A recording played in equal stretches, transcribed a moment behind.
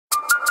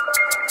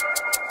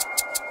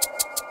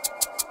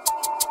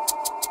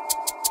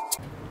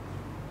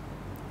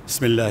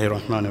بسم الله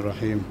الرحمن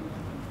الرحيم.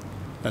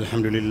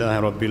 الحمد لله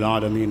رب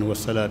العالمين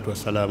والصلاة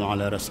والسلام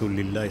على رسول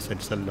الله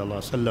صلى الله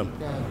عليه وسلم.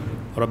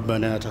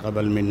 ربنا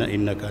تقبل منا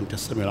إنك أنت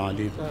السميع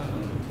العليم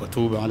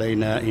وتوب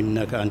علينا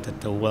إنك أنت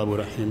التواب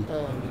الرحيم.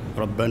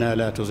 ربنا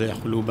لا تزغ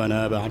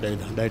قلوبنا بعد إذ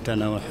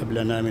هديتنا وهب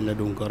لنا من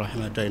لدنك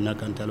رحمة إنك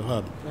أنت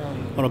الوهاب.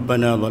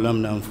 ربنا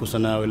ظلمنا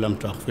أنفسنا وإن لم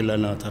تغفر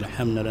لنا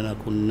وترحمنا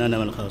لنكونن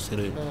من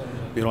الخاسرين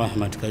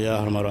برحمتك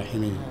يا أرحم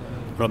الراحمين.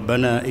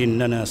 ربنا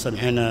إننا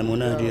سمعنا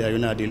مناديا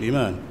ينادي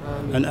الإيمان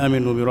أن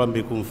آمنوا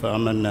بربكم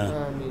فآمنا.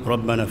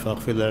 ربنا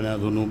فاغفر لنا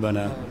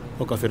ذنوبنا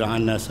وكفر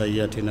عنا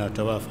سيئاتنا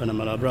توافنا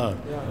مع الأبرار.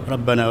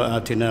 ربنا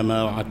وآتنا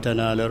ما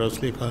وعدتنا على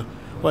رسلك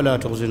ولا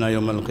تخزنا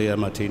يوم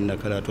القيامة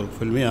إنك لا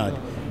تخلف الميعاد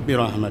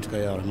برحمتك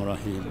يا أرحم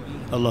الراحمين.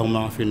 اللهم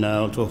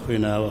اعفنا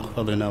وتوفنا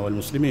واحفظنا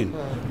والمسلمين.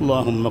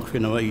 اللهم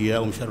اكفنا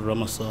وإياهم شر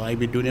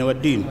مصائب الدنيا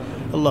والدين.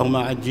 اللهم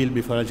عجل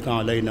بفرجك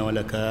علينا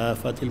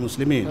ولكافة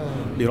المسلمين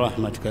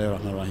برحمتك يا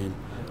أرحم الراحمين.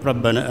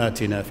 ربنا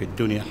آتنا في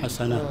الدنيا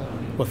حسنة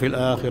وفي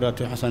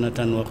الآخرة حسنة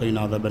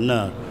وقنا عذاب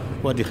النار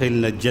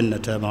وادخلنا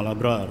الجنة مع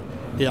الأبرار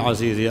يا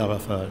عزيز يا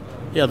غفار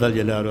يا ذا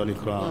الجلال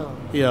والإكرام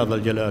يا ذا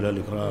الجلال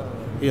والإكرام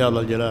يا ذا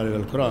الجلال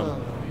والإكرام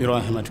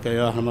برحمتك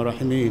يا أرحم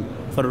الراحمين.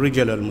 فرج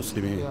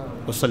المسلمين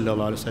وصلى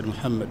الله على سيدنا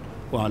محمد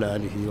وعلى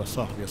آله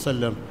وصحبه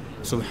وسلم.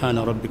 سبحان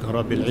ربك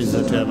رب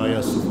العزة عما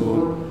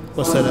يصفون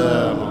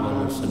وسلام على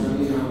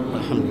المرسلين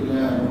والحمد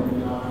لله.